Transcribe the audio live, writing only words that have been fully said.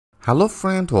Hello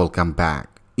friend, welcome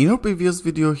back. In our previous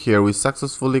video here we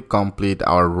successfully complete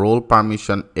our role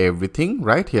permission everything.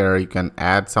 Right here you can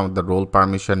add some of the role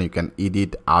permission, you can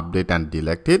edit, update and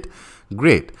delete it.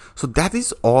 Great. So that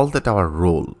is all that our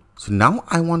role. So now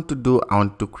I want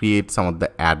to create some of the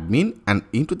admin, and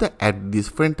into the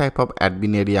different type of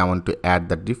admin area I want to add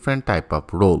the different type of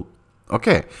role.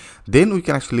 Okay, then we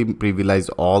can actually previsualize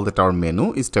all that our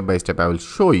menu is step by step. I will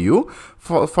show you.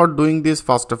 For doing this,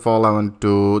 first of all, I want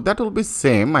to, that will be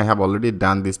same. I have already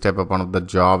done this step upon of the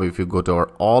job. If you go to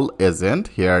our all agent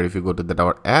here, if you go to that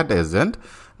our add agent,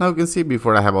 now you can see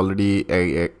before I have already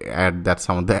add that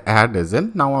some of the add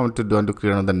agent. Now I want to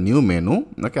create another new menu.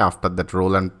 Okay, after that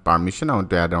role and permission, I want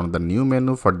to add on the new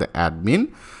menu for the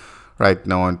admin. Right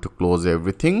now I want to close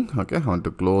everything. Okay, I want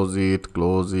to close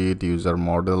it. User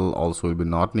model also will be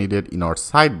not needed in our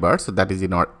sidebar. So that is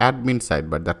in our admin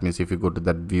sidebar. That means if you go to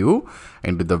that view,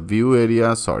 into the view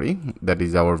area, sorry, that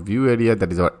is our view area,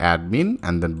 that is our admin,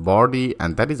 and then body,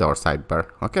 and that is our sidebar.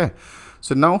 Okay,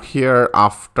 so now here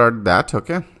after that,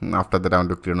 okay, after that I want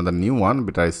to create another new one,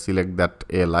 but I select that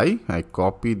li, I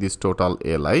copy this total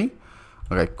li.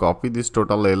 Okay, copy this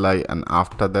total li, and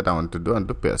after that I want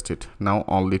to paste it. Now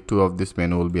only two of this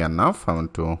menu will be enough. I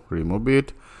want to remove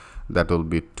it. That will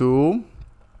be two.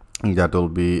 That will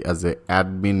be as a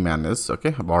admin manage.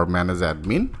 Okay, or manage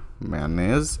admin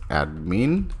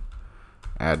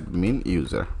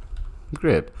user.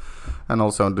 Great. And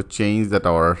also I want to change that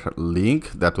our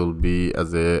link, that will be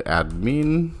as a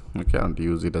admin. Okay, I want to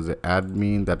use it as a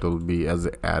admin. That will be as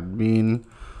a admin.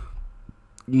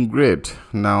 Great.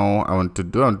 Now I want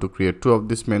to create two of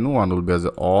this menu. One will be as a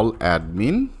all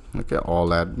admin. Okay, all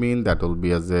admin, that will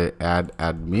be as a add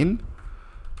admin,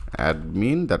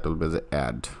 that will be as a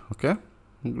add. Okay,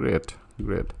 great.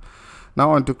 Now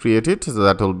I want to create it, so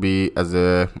that will be as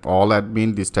a all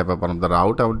admin. This type of one of the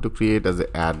route I want to create as a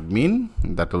admin,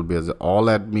 that will be as a all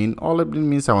admin. All admin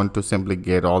means I want to simply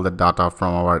get all the data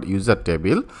from our user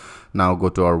table. Now go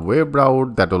to our web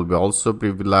route, that will be also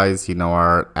privileged in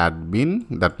our admin.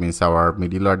 That means our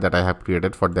middleware that I have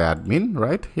created for the admin.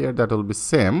 Right here, that will be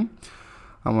same.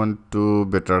 I want to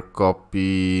better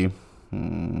copy,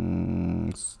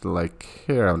 like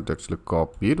here I want to actually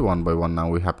copy it one by one. Now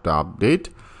we have to update.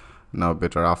 Now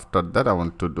better after that I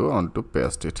want to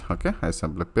paste it. Okay, I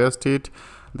simply paste it.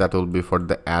 That will be for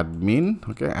the admin.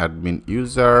 Okay, admin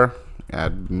user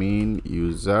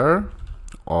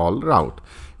all route.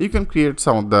 You can create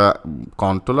some of the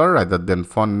controller rather than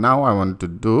for now. I want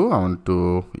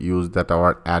to use that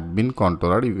our admin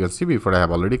controller. You can see before I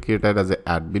have already created as an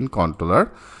admin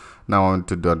controller. Now I want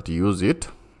to use it.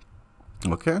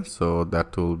 Okay, so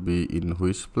that will be in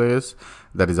which place?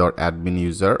 That is our admin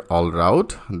user all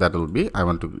route. That will be, I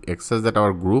want to access that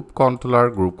our group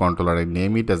controller. I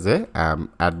name it as a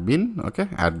admin. Okay,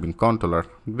 admin controller.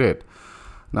 Great.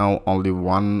 Now only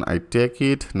one I take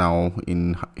it. Now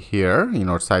in here in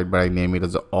our sidebar I name it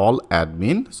as all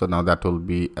admin. So now that will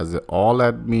be as a all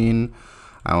admin.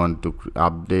 I want to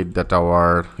update that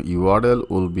our URL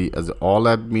will be as all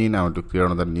admin. I want to create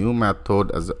another new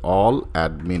method as all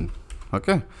admin.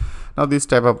 Okay, now this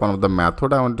type of one of the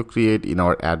method I want to create in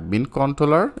our admin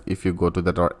controller. If you go to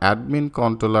that our admin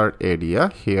controller area,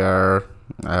 here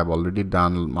I have already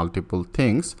done multiple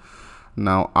things.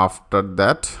 Now after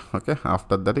that, okay,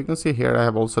 after that you can see here I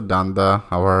have also done the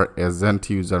our agent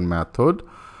user method.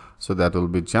 So that will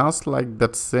be just like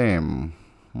that same.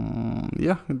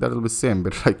 Yeah, that will be same,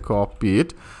 but I copy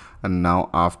it. And now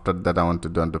after that I want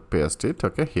to paste it.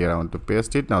 Okay, here I want to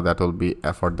paste it. Now that will be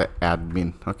for the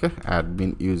admin. Okay,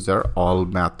 admin user all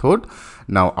method.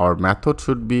 Now our method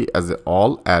should be as a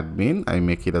all admin. I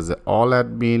make it as a all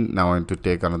admin. Now I want to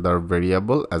take another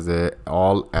variable as a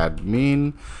all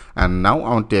admin, and now I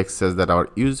want to access that our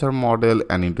user model,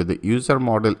 and into the user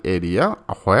model area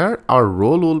where our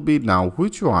role will be. Now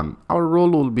which one? Our role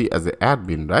will be as a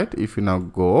admin, right? If you now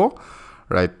go,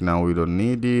 right now we don't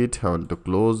need it. I want to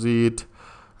close it,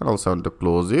 and also want to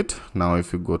close it. Now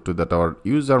if you go to that our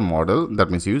user model, that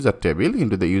means user table,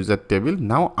 into the user table,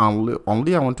 now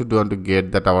only I want to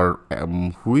get that our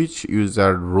which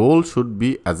user role should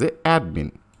be as a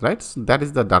admin, right? So that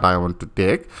is the data I want to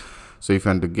take. So if I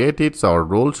want to get it, so our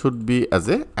role should be as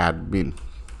a admin.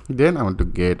 Then I want to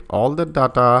get all the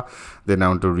data. Then I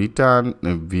want to return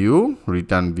view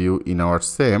in our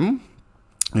same,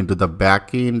 into the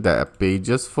backend, the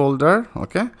pages folder.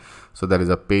 Okay, so that is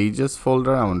a pages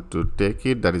folder. I want to take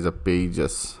it. That is a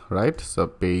pages, right? So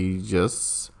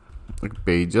pages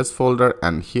folder,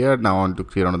 and here now I want to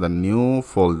create another new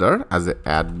folder as a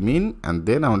admin, and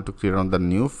then I want to create another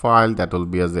new file that will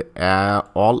be as a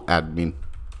all admin.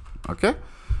 Okay,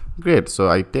 Great. So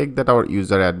I take that our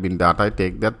user admin data, I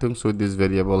take that things with this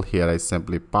variable here, I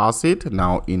simply pass it.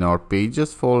 Now in our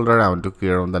pages folder, I want to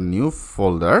create on the new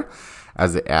folder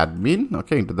as a admin.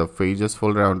 Okay, into the pages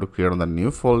folder I want to create on the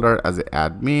new folder as a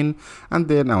admin, and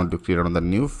then I want to create on the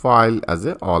new file as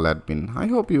a all admin. I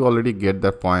hope you already get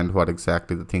the point what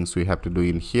exactly the things we have to do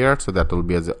in here. So that will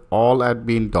be as a all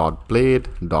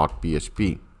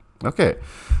admin.blade.php. Okay,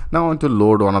 now I want to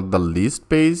load one of the list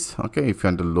page. Okay, if you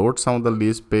want to load some of the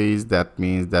list page, that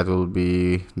means that will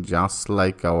be just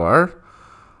like our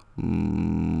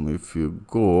if you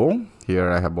go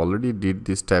here, I have already did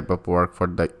this type of work for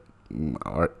the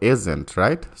our agent,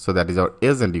 right? So that is our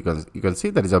agent. You can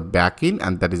see that is our backend,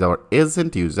 and that is our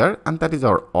agent user, and that is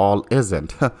our all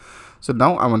agent. So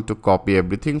now I want to copy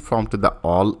everything from to the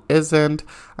all agent,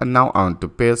 and now I want to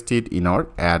paste it in our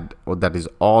that is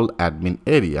all admin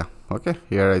area. Okay,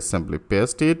 here I simply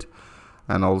paste it,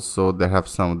 and also they have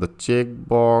some of the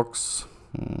checkbox.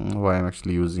 Why I'm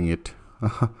actually using it?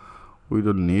 We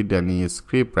don't need any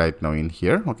script right now in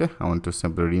here. Okay, I want to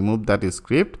simply remove that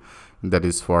script. That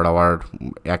is for our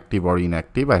active or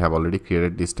inactive. I have already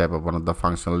created this type of one of the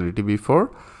functionality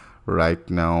before. Right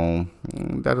now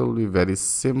that will be very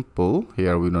simple.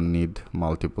 Here we don't need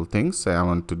multiple things. I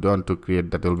want to create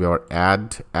that will be our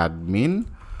add admin.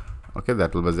 Okay,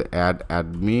 that will be as a add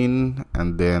admin,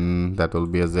 and then that will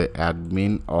be as a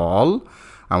admin all.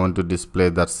 I want to display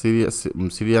the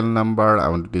serial number. I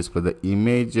want to display the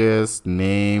images,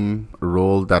 name,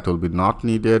 role. That will be not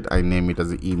needed. I name it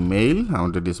as an email. I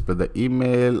want to display the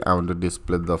email. I want to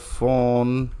display the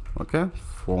phone. Okay,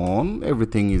 phone,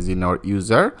 everything is in our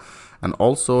user. And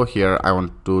also here I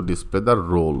want to display the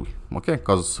role. Okay,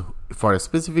 because for a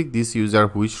specific this user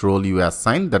which role you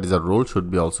assign, that is a role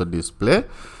should be also display.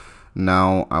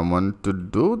 Now I want to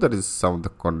do that is some of the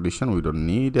condition. We don't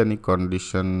need any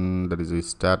condition. That is a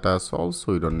status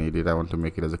also, we don't need it. I want to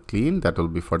make it as a clean. That will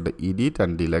be for the edit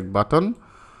and delete button.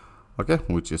 Okay,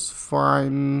 which is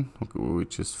fine. Okay,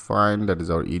 which is fine. That is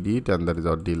our edit and that is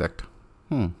our delete.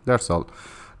 That's all.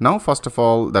 Now first of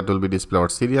all, that will be display our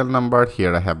serial number.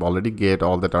 Here I have already get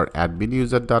all that our admin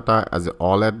user data as a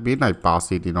all admin. I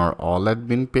pass it in our all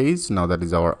admin page. Now that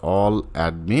is our all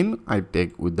admin. I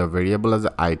take with the variable as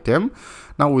an item.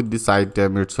 Now with this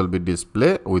item it shall be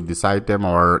display. With this item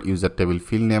our user table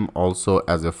field name also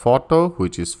as a photo,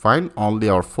 which is fine. Only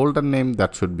our folder name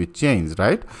that should be changed,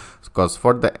 right? Because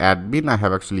for the admin I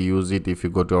have actually used it. If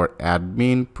you go to our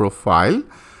admin profile,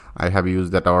 I have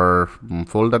used that our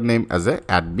folder name as a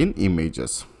admin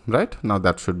images, right? Now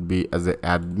that should be as a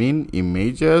admin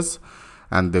images,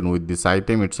 and then with this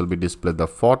item it will be display the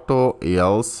photo,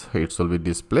 else it will be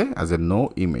display as a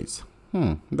no image.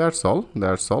 That's all.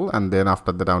 And then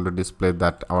after that I want to display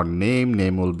that our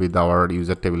name will be our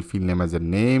user table field name as a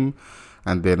name,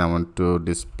 and then I want to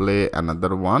display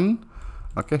another one.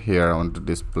 Okay, here I want to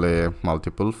display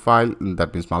multiple file,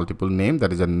 that means multiple name.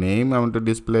 That is a name I want to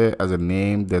display as a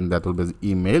name. Then that will be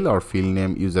email or field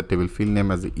name, user table field name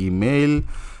as an email,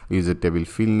 user table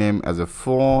field name as a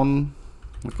phone.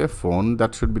 Okay, phone,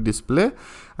 that should be display,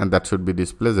 and that should be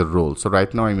display as a role. So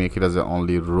right now I make it as a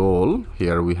only role.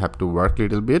 Here we have to work a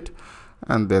little bit,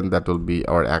 and then that will be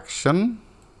our action.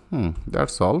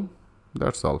 That's all.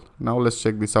 Now let's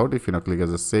check this out. If you now click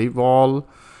as a save all,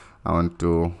 I want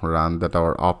to run that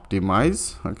our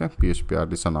optimize. Okay, PHP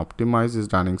artisan optimize is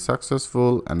running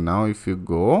successful. And now if you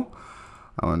go,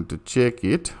 I want to check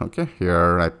it. Okay,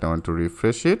 here right now I want to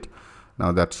refresh it.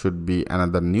 Now that should be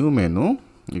another new menu.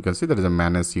 You can see there is a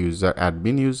manage user,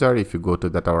 admin user. If you go to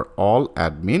that our all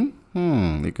admin,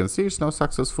 you can see it's now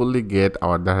successfully get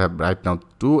our, that have right now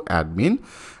 2 admin,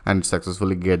 and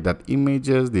successfully get that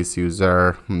images. This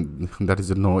user that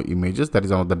is no images, that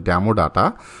is all the demo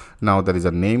data. Now there is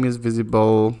a name is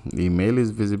visible, email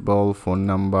is visible, phone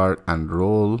number and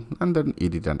role, and then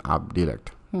edit and up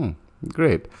delete.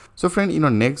 Great. So friend, in our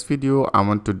next video I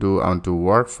want to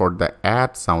work for the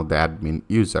add some of the admin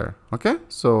user. Okay,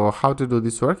 so how to do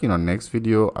this work in our next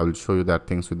video, I will show you that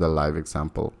things with the live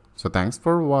example. So thanks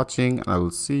for watching, and I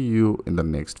will see you in the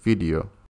next video.